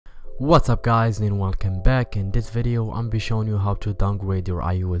What's up guys, and welcome back. In this video I'm be showing you how to downgrade your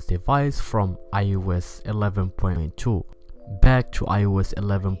iOS device from iOS 11.2 back to iOS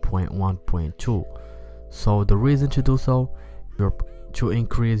 11.1.2. So the reason to do so, to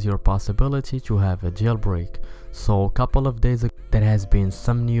increase your possibility to have a jailbreak. So a couple of days ago there has been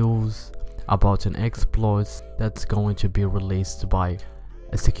some news about an exploit that's going to be released by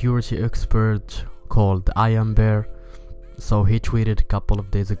a security expert called Bear. So he tweeted a couple of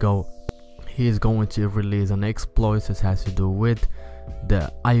days ago he is going to release an exploit that has to do with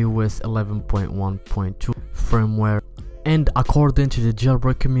the iOS 11.1.2 firmware, and according to the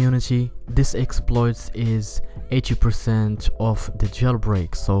jailbreak community this exploit is 80% of the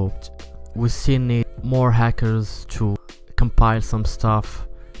jailbreak. So we still need more hackers to compile some stuff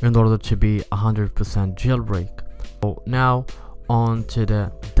in order to be 100% jailbreak. So now on to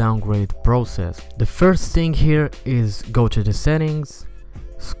the downgrade process. The first thing here is go to the settings,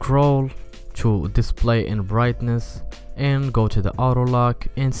 scroll to display and brightness, and go to the auto lock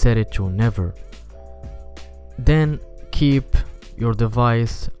and set it to never. Then keep your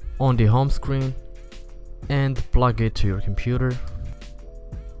device on the home screen and plug it to your computer.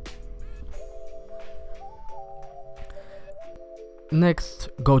 Next,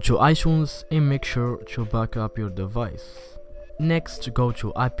 go to iTunes and make sure to back up your device. Next, go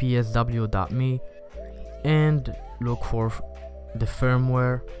to ipsw.me and look for the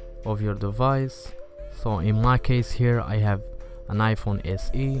firmware of your device. So in my case here I have an iPhone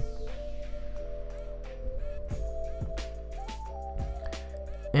SE,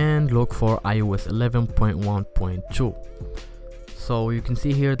 and look for iOS 11.1.2. so you can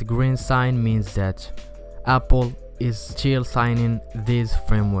see here the green sign means that Apple is still signing these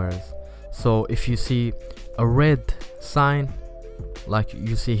firmwares. So if you see a red sign like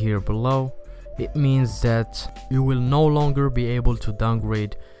you see here below, it means that you will no longer be able to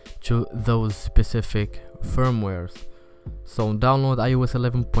downgrade to those specific firmwares. So download iOS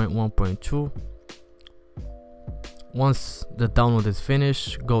 11.1.2. Once the download is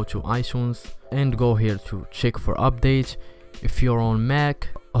finished, go to iTunes and go here to check for update. If you're on Mac,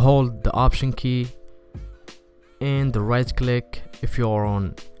 hold the option key and the right click. If you're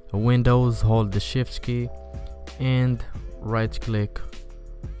on Windows, hold the shift key and right click.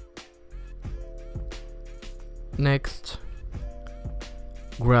 Next,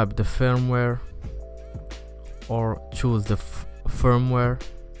 grab the firmware or choose the firmware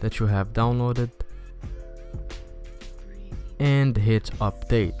that you have downloaded and hit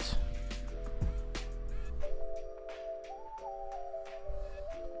update.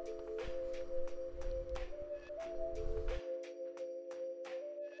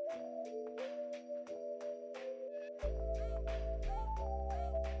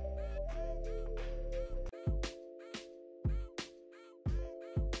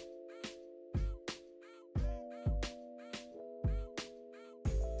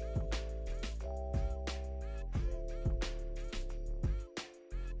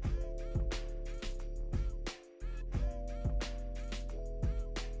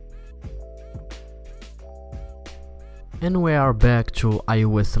 And we are back to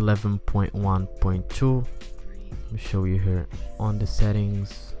iOS 11.1.2. Let me show you here on the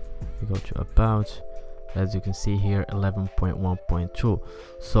settings. We go to about, as you can see here, 11.1.2.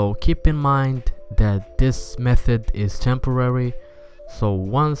 so keep in mind that this method is temporary. So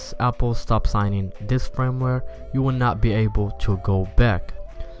once Apple stops signing this firmware, you will not be able to go back.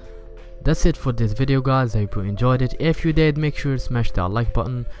 That's it for this video guys. I hope you enjoyed it. If you did, make sure to smash that like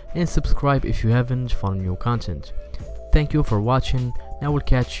button and subscribe if you haven't for new content. Thank you for watching, and I will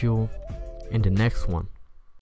catch you in the next one.